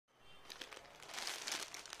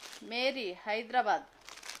Mary Hyderabad,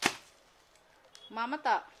 మమత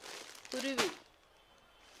కురివి,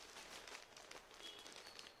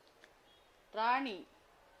 రాణి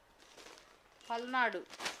పల్నాడు,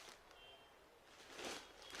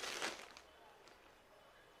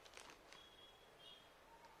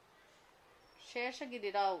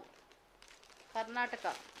 శేషగిరిరావు కర్ణాటక,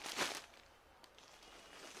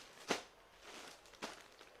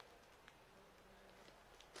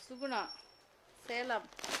 సుగుణ సేలం,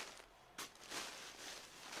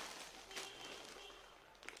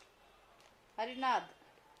 హరినాథ్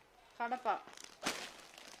కడప,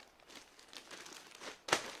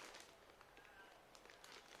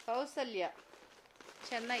 కౌసల్య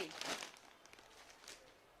చెన్నై,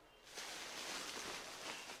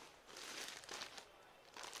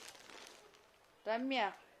 రమ్య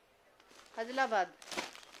ఆదిలాబాద్,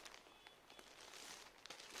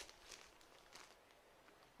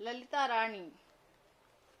 లలితారాణి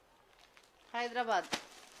హైదరాబాద్,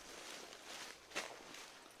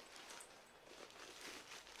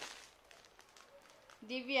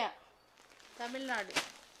 దివ్య తమిళనాడు,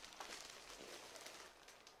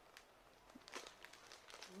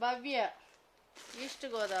 భవ్య east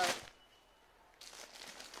Godavari,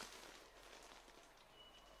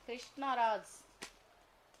 Krishnaraj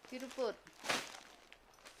Tirupur,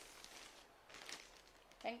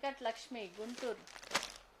 Venkatalakshmi Guntur,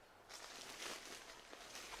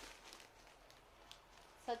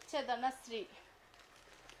 సత్యధనశ్రీ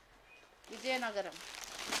Vizianagaram,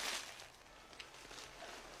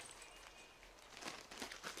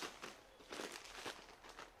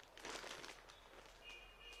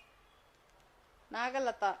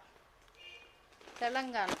 Nagalatha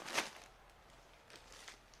Telangana,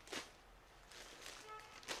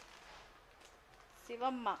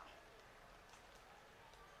 Shivamma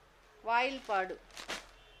Vayalpadu,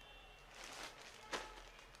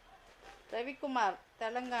 Ravikumar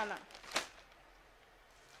Telangana,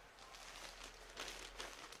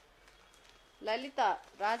 లలిత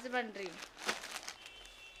రాజమండ్రి,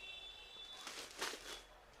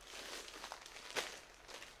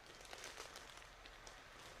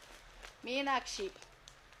 మీనాక్షి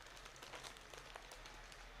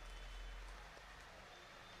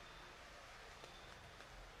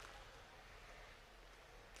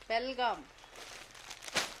బెల్గాం,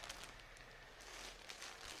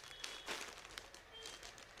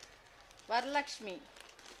 వరలక్ష్మి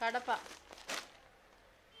కడప,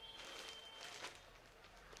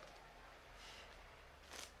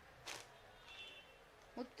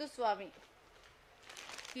 ముత్తుస్వామి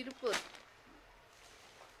తిరుపూర్,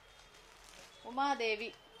 ఉమాదేవి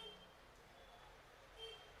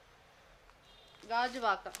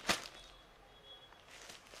గాజువాక,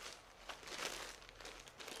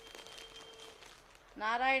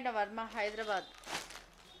 నారాయణ వర్మ హైదరాబాద్,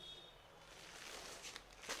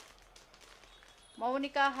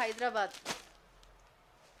 మౌనిక హైదరాబాద్,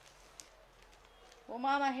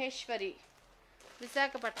 ఉమామహేశ్వరి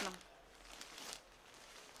విశాఖపట్నం,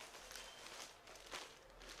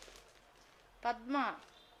 పద్మ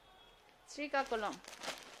శ్రీకాకుళం,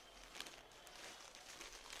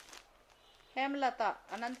 హేమలత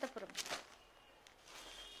అనంతపురం,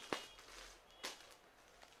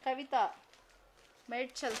 కవిత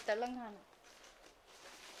మేడ్చల్ తెలంగాణ,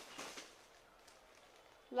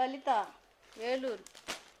 లలిత వేలూరు,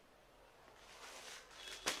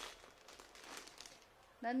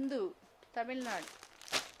 నందు Tamil Nadu,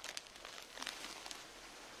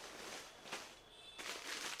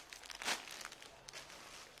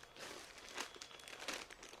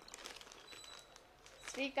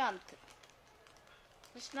 Srikanth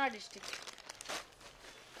Krishna district,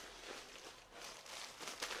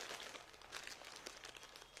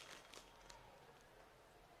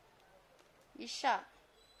 Isha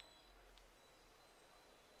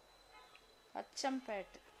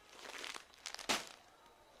Achampet,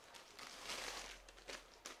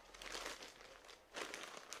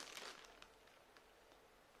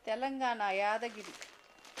 Telangana Yadagiri,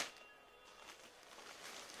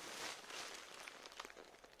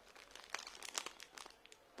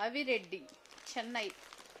 అవిరెడ్డి Chennai,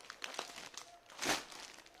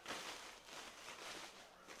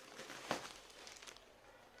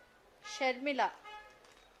 Sharmila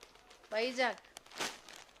Vizag,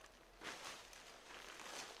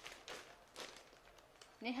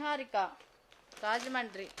 Niharika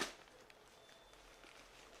Rajahmundry,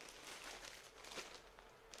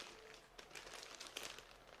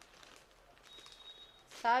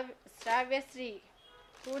 Sravyasri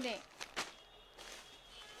Pune,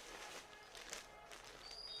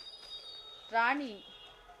 రాణి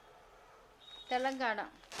తెలంగాణ,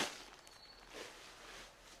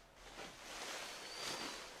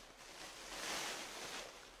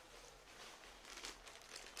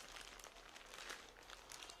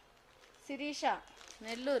 శిరీష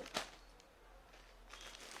నెల్లూరు,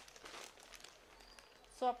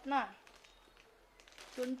 స్వప్న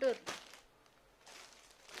గుంటూరు,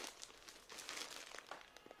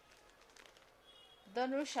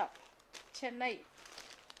 ధనుష చెన్నై,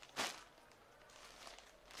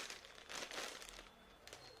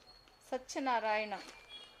 సత్యనారాయణ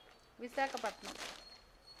విశాఖపట్నం,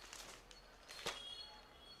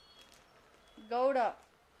 గౌడ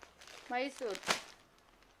మైసూర్,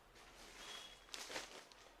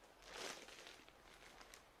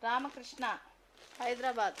 రామకృష్ణ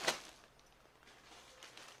హైదరాబాద్,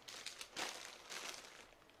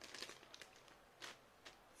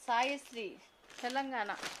 సాయిశ్రీ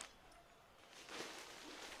తెలంగాణ,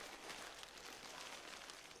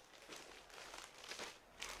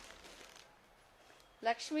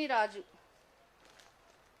 లక్ష్మీరాజు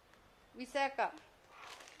విశాఖ,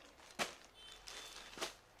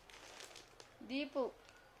 దీపు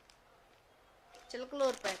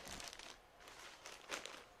చిలకలూరుపేట,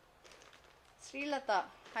 శ్రీలత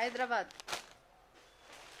హైదరాబాద్,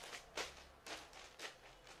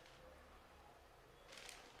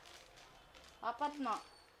 అపర్ణ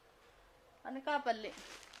అనకాపల్లి,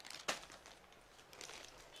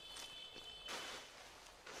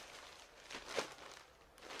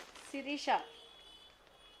 శిరీష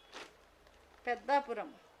పెద్దాపురం,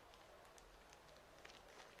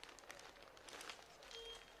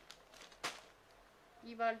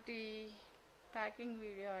 ఇవాల్టి packing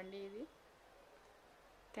video అండి ఇది.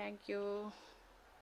 Thank you.